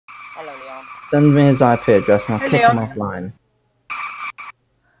Hello, Leon. Send me his IP address and I'll Hey, kick him Leon. offline.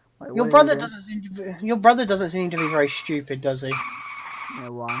 Wait, Your what brother are you doesn't seem to be, your brother doesn't seem to be very stupid, does he? doing? Yeah,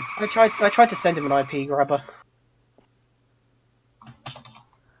 why? I tried to send him an IP grabber.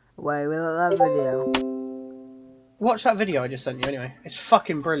 Wait, with that video? Watch that video I just sent you anyway. It's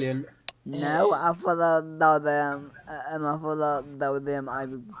fucking brilliant. No, I thought that was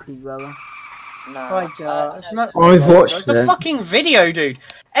the IP grabber. No. It's not. I watched It's a it. fucking video, dude.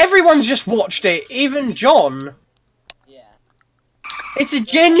 Everyone's just watched it, even John. Yeah. It's a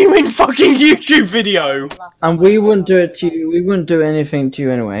genuine fucking YouTube video. And we wouldn't do it to you. We wouldn't do anything to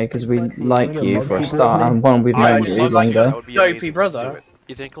you anyway, because we like you for a start, and one, we've I known just you like you. longer. That would be Dopey amazing. Let's brother. do it.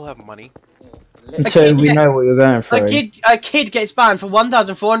 You think he'll have money? And two, we know what you're going through. A kid gets banned for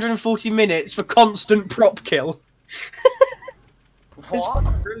 1,440 minutes for constant prop kill. It's What?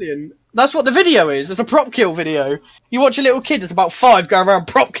 fucking brilliant. That's what the video is. It's a prop kill video. You watch a little kid that's about 5 going around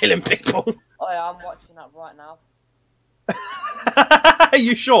prop killing people. Oh yeah, I'm watching that right now. Are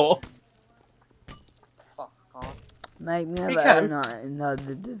you sure? Fuck, I can't. Make me You have can.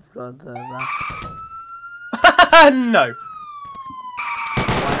 another Discord server. No.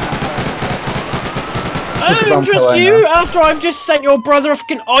 Because Oh, I'm just pro-owner. you after I've just sent your brother a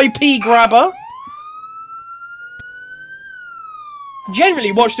fucking IP grabber.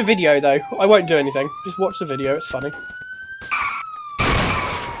 Generally, watch the video though. I won't do anything. Just watch the video. It's funny.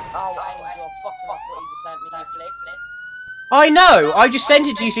 Oh, Angel, fucking off what you just sent me, you flip. I know. I just sent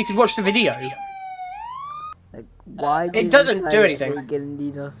it to you so you could watch the video. Like, why It did you doesn't say do anything. they get in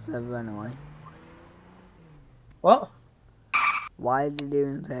DDoS server anyway? What? Why did you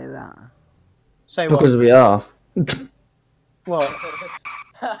even say that? Say what? Because we are. What?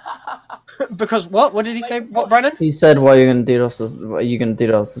 Because what? What did he say? What, Brandon? He said, "Why are you gonna DDoS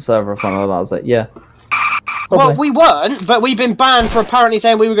the server or something like that?" I was like, "Yeah." Well, we weren't, but we've been banned for apparently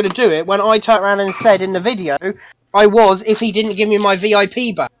saying we were going to do it when I turned around and said in the video I was if he didn't give me my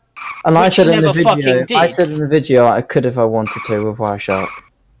VIP back. And I Which said he in the never fucking video, did. I said in the video, I could if I wanted to with Wireshark.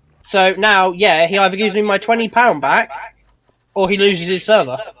 So now, yeah, he either gives me my £20 back or he loses his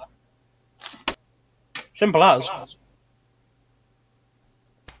server. Simple as.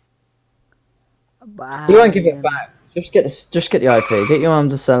 But You won't give it back. Just get the IP. Get your mum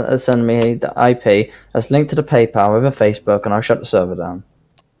to send me the IP that's linked to the PayPal with a Facebook, and I'll shut the server down.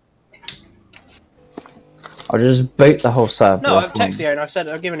 I'll just boot the whole server. No, off I've texted the owner. I've said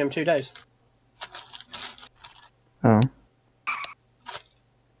I've given him 2 days. Oh,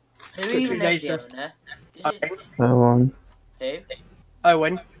 Who Took 2 even days is the to- owner? Is Okay. it go on. who?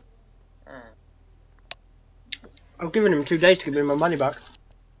 Owen, Oh. I've given him 2 days to give me my money back.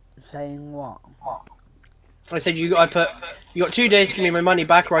 saying what? I said you got 2 days to give me my money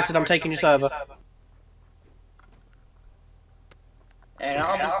back, or I said I'm taking your server. And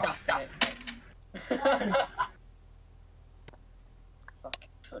I'll be stuffing it. Fucking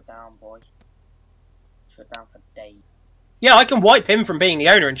shut down, boy. Shut down for days. Yeah, I can wipe him from being the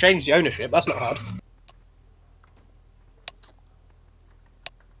owner and change the ownership. That's not hard.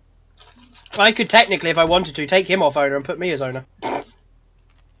 I could technically, if I wanted to, take him off owner and put me as owner. I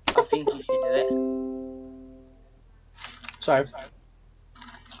think you should do it. So,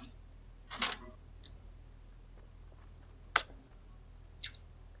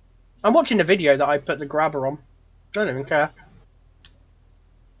 I'm watching the video that I put the grabber on. I don't even care.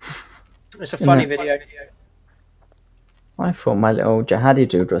 It's a funny video. I thought my little jihadi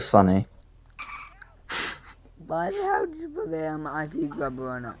dude was funny. Why the hell did you put the IP grabber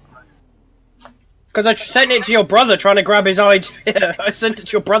on it? Because I sent it to your brother trying to grab his ID. Yeah, I sent it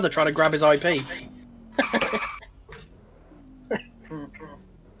to your brother trying to grab his IP.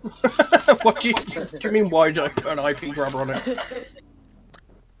 What do you mean? Why did I put an IP grabber on it?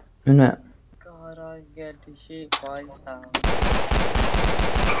 Isn't it? God, I get the shit myself.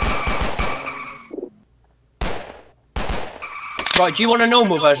 Right, do you want a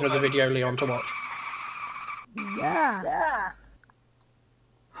normal version of the video, Leon, to watch? Yeah.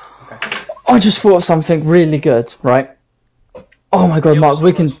 I just thought of something really good, right? Oh my god, Yeah, Mark, what's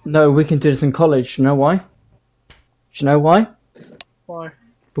we can do this in college. Do you know why? Do you know why? Why?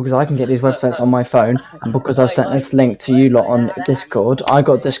 Because I can get these websites on my phone, and because I sent this link to you lot on Discord, I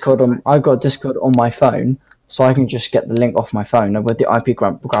got Discord on my phone, so I can just get the link off my phone with the IP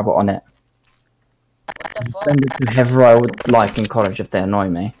grabber on it. What the fuck? Send it to whoever I would like in college if they annoy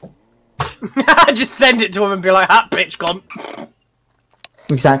me. Just send it to him and be like, "Hat bitch, gone."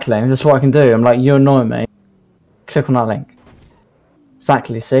 Exactly, that's what I can do. I'm like, you annoy me. Click on that link.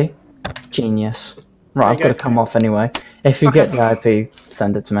 Exactly, see? Genius. Right, I've you got to go. come off anyway. If you get the IP,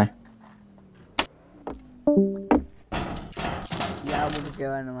 send it to me. Yeah, I would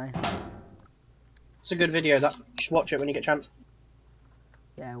go anyway. It's a good video, that. You should watch it when you get a chance.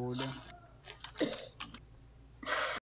 Yeah, we'll do.